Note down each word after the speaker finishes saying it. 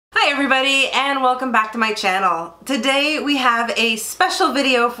everybody, and welcome back to my channel. Today we have a special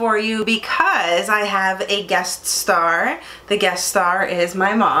video for you because I have a guest star. The guest star is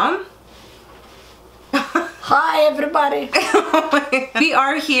my mom. Hi everybody. We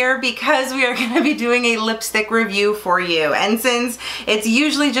are here because we are going to be doing a lipstick review for you, and since it's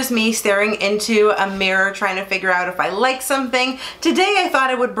usually just me staring into a mirror trying to figure out if I like something, today I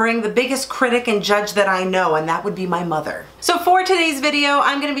thought I would bring the biggest critic and judge that I know, and that would be my mother. So for today's video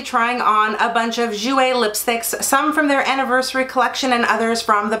I'm going to be trying on a bunch of Jouer lipsticks, some from their anniversary collection and others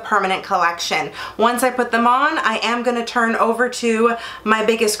from the permanent collection. Once I put them on, I am going to turn over to my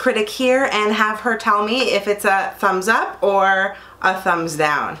biggest critic here and have her tell me if it's a thumbs up or a thumbs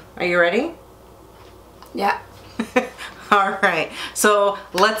down. Are you ready? Yeah. Alright, so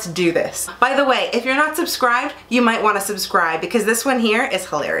let's do this. By the way, if you're not subscribed, you might want to subscribe because this one here is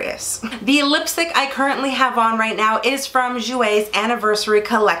hilarious. The lipstick I currently have on right now is from Jouer's anniversary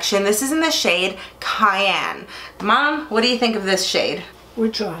collection. This is in the shade Cayenne. Mom, what do you think of this shade?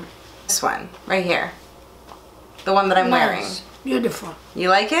 Which one? This one, right here. The one that I'm wearing. Beautiful. You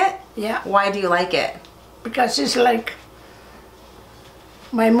like it? Yeah. Why do you like it? Because it's like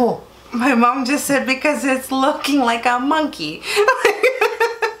my moo. My mom just said because it's looking like a monkey.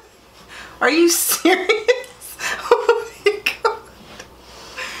 Are you serious? Oh my god.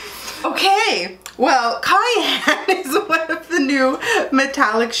 Okay, well, Cayenne is one of the new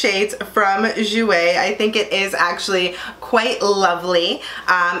metallic shades from Jouer. I think it is actually quite lovely.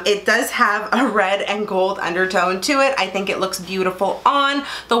 It does have a red and gold undertone to it. I think it looks beautiful on.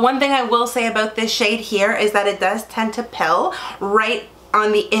 The one thing I will say about this shade here is that it does tend to pill right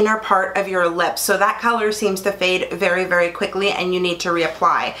on the inner part of your lips, so that color seems to fade very, very quickly and you need to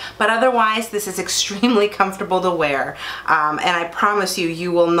reapply. But otherwise, this is extremely comfortable to wear, and I promise you,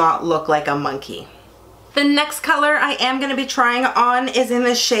 you will not look like a monkey. The next color I am going to be trying on is in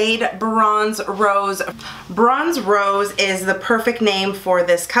the shade Bronze Rose. Bronze Rose is the perfect name for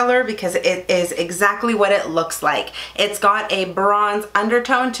this color because it is exactly what it looks like. It's got a bronze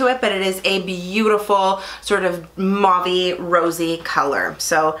undertone to it, but it is a beautiful sort of mauvey, rosy color.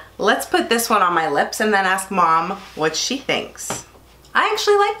 So let's put this one on my lips and then ask Mom what she thinks. I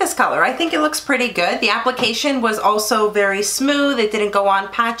actually like this color. I think it looks pretty good. The application was also very smooth. It didn't go on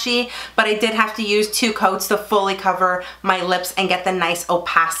patchy, but I did have to use 2 coats to fully cover my lips and get the nice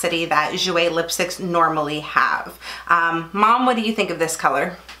opacity that Jouer lipsticks normally have. Mom, what do you think of this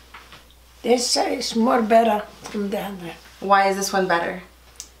color? This is more better from the other. Why is this one better?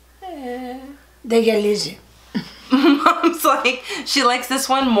 They get easy. Mom's like, she likes this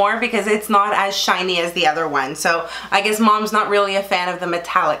one more because it's not as shiny as the other one. So I guess Mom's not really a fan of the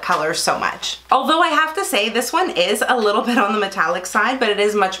metallic colors so much. Although I have to say this one is a little bit on the metallic side, but it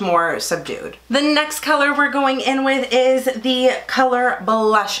is much more subdued. The next color we're going in with is the color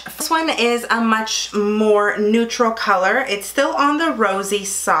Blush. This one is a much more neutral color. It's still on the rosy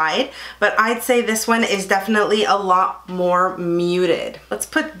side, but I'd say this one is definitely a lot more muted. Let's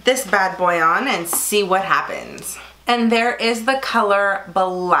put this bad boy on and see what happens. And there is the color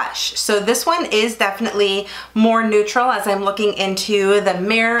Blush. So this one is definitely more neutral as I'm looking into the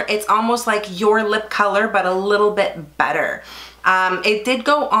mirror. It's almost like your lip color, but a little bit better. It did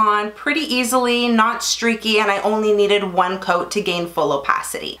go on pretty easily, not streaky, and I only needed 1 coat to gain full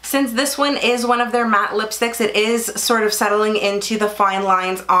opacity. Since this one is one of their matte lipsticks, it is sort of settling into the fine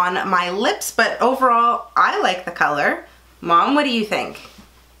lines on my lips, but overall, I like the color. Mom, what do you think?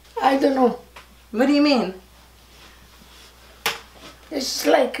 I don't know. What do you mean? It's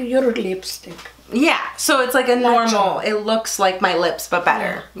like your lipstick. Yeah, so it's like a normal, Natural. it looks like my lips, but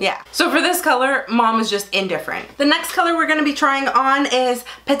better. Yeah. So for this color, Mom is just indifferent. The next color we're gonna be trying on is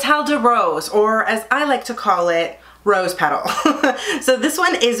Petale de Rose, or as I like to call it, Rose Petal. So this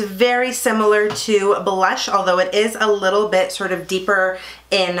one is very similar to Blush, although it is a little bit sort of deeper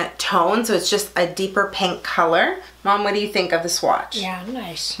in tone, so it's just a deeper pink color. Mom, what do you think of the swatch? Yeah,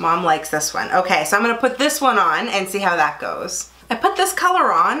 nice. Mom likes this one. Okay, so I'm gonna put this one on and see how that goes. I put this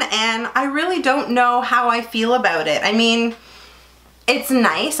color on and I really don't know how I feel about it. I mean, it's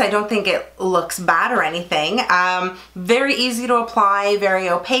nice. I don't think it looks bad or anything. Very easy to apply, very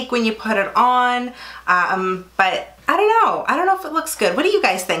opaque when you put it on, but I don't know. I don't know if it looks good. What do you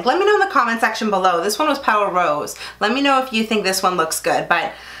guys think? Let me know in the comment section below. This one was Petale de Rose. Let me know if you think this one looks good,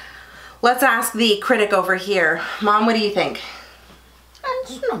 but let's ask the critic over here. Mom, what do you think?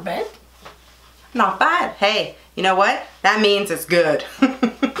 It's not bad. Not bad. Hey, you know what? That means it's good.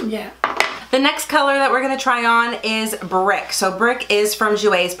 Yeah. The next color that we're gonna try on is Brick. So Brick is from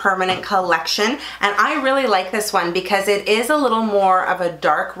Jouer's Permanent Collection, and I really like this one because it is a little more of a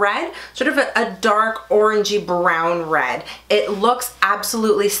dark red, sort of a dark orangey brown red. It looks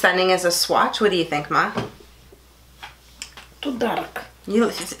absolutely stunning as a swatch. What do you think, Ma? Too dark.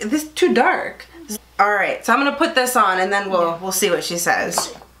 This is too dark. All right, so I'm gonna put this on and then we'll see what she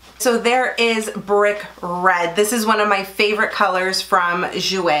says. So there is Brick Red. This is one of my favorite colors from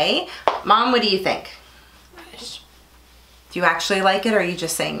Jouer. Mom, what do you think? Nice. Do you actually like it, or are you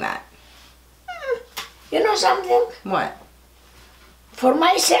just saying that? You know something? What? For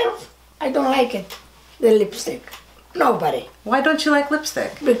myself, I don't like it, the lipstick. Nobody. Why don't you like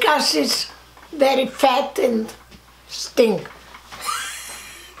lipstick? Because it's very fat and stink.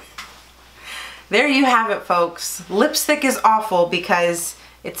 There you have it, folks. Lipstick is awful because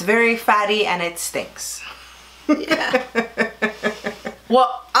it's very fatty and it stinks. Yeah.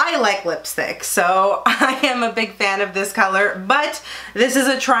 Well, I like lipstick, so I am a big fan of this color, but this is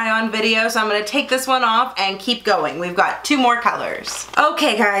a try-on video, so I'm gonna take this one off and keep going. We've got 2 more colors.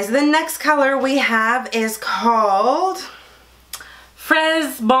 Okay, guys, the next color we have is called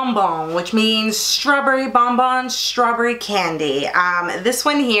Fraise Bonbon, which means strawberry bonbon, strawberry candy. This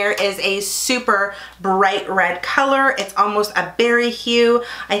one here is a super bright red color. It's almost a berry hue.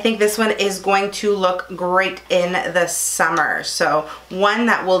 I think this one is going to look great in the summer. So one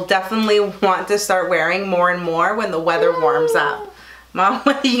that we'll definitely want to start wearing more and more when the weather warms up. Mom,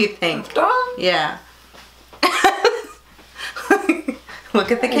 what do you think? Yeah.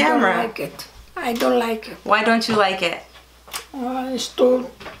 Look at the camera. I don't like it. I don't like it. Why don't you like it? It's too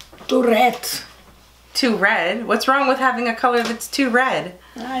red. Too red? What's wrong with having a color that's too red?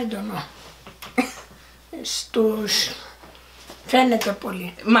 I don't know. It's too fαίνεται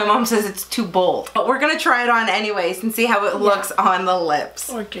πολύ. My mom says it's too bold. But we're gonna try it on anyways and see how it looks on the lips.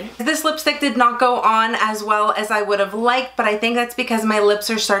 Okay. This lipstick did not go on as well as I would have liked, but I think that's because my lips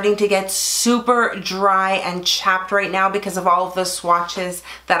are starting to get super dry and chapped right now because of all of the swatches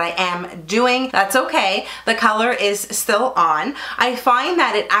that I am doing. That's okay. The color is still on. I find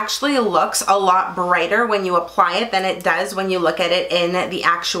that it actually looks a lot brighter when you apply it than it does when you look at it in the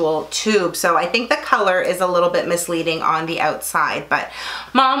actual tube. So I think the color is a little bit misleading on the outside. But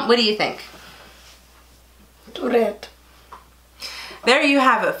Mom, what do you think? Too red. There you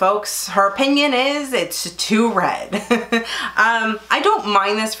have it, folks. Her opinion is it's too red. I don't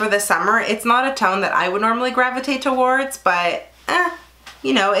mind this for the summer. It's not a tone that I would normally gravitate towards, but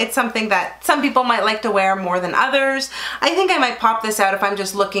you know, it's something that some people might like to wear more than others. I think I might pop this out if I'm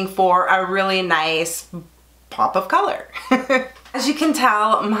just looking for a really nice pop of color. As you can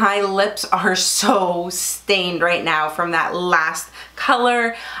tell, my lips are so stained right now from that last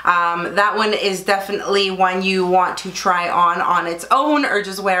color. That one is definitely one you want to try on its own or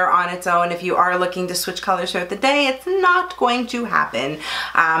just wear on its own. If you are looking to switch colors throughout the day, it's not going to happen.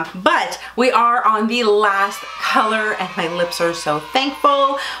 But we are on the last color and my lips are so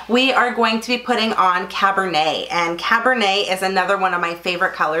thankful. We are going to be putting on Cabernet, and Cabernet is another one of my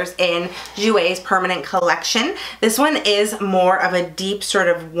favorite colors in Jouer's Permanent Collection. This one is more of a deep sort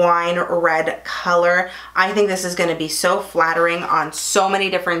of wine red color. I think this is going to be so flattering on so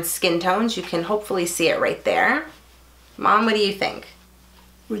many different skin tones. You can hopefully see it right there. Mom, what do you think?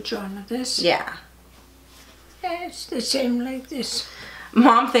 Which one? This? Yeah. Yeah, it's the same like this.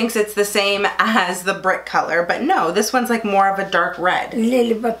 Mom thinks it's the same as the brick color, but no, this one's like more of a dark red. A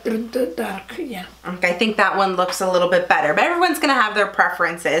little bit dark, yeah. Okay, I think that one looks a little bit better, but everyone's gonna have their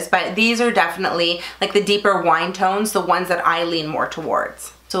preferences, but these are definitely like the deeper wine tones, the ones that I lean more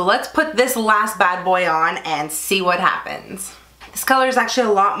towards. So let's put this last bad boy on and see what happens. This color is actually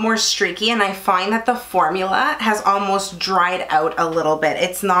a lot more streaky, and I find that the formula has almost dried out a little bit.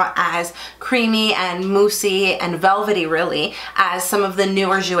 It's not as creamy and moussey and velvety really as some of the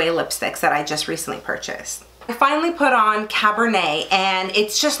newer Jouer lipsticks that I just recently purchased. I finally put on Cabernet and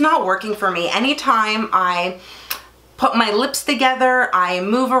it's just not working for me. Anytime I put my lips together, I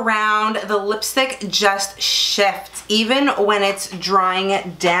move around, the lipstick just shifts even when it's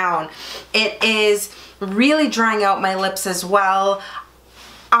drying down. It is really drying out my lips as well.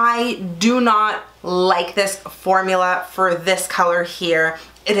 I do not like this formula for this color here.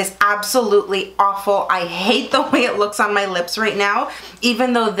 It is absolutely awful. I hate the way it looks on my lips right now,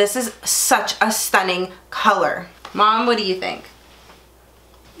 even though this is such a stunning color. Mom, what do you think?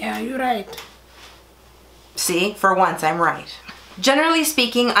 Yeah, you're right. See, for once I'm right. Generally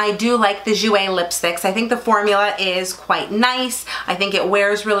speaking, I do like the Jouer lipsticks. I think the formula is quite nice. I think it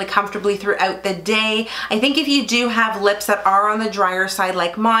wears really comfortably throughout the day. I think if you do have lips that are on the drier side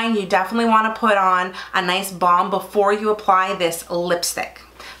like mine, you definitely want to put on a nice balm before you apply this lipstick.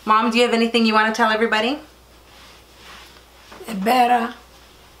 Mom, do you have anything you want to tell everybody? The better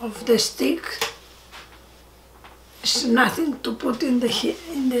of the stick is nothing to put in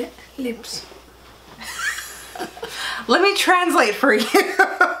the lips. Let me translate for you.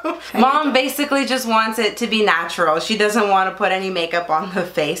 Mom basically just wants it to be natural. She doesn't want to put any makeup on the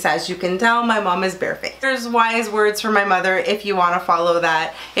face. As you can tell, my mom is barefaced. There's wise words from my mother if you want to follow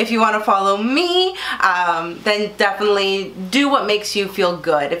that. If you want to follow me, then definitely do what makes you feel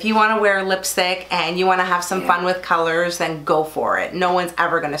good. If you want to wear lipstick and you want to have some fun with colors, then go for it. No one's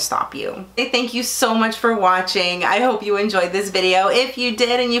ever going to stop you. Thank you so much for watching. I hope you enjoyed this video. If you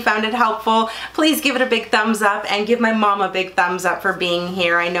did and you found it helpful, please give it a big thumbs up and give my mom a big thumbs up for being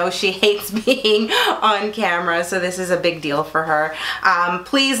here. I know she hates being on camera, so this is a big deal for her.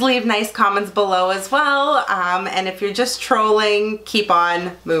 Please leave nice comments below as well. And if you're just trolling, keep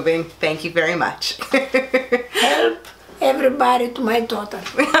on moving. Thank you very much. Help everybody to my daughter.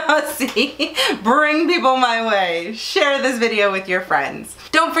 See? Bring people my way. Share this video with your friends.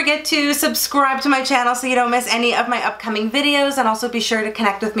 Don't forget to subscribe to my channel so you don't miss any of my upcoming videos, and also be sure to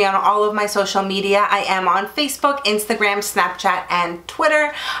connect with me on all of my social media. I am on Facebook, Instagram, Snapchat, and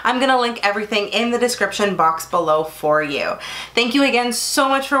Twitter. I'm gonna link everything in the description box below for you. Thank you again so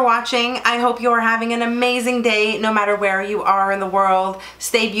much for watching. I hope you are having an amazing day no matter where you are in the world.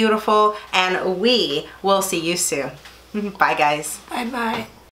 Stay beautiful, and we will see you soon. Bye guys. Bye bye.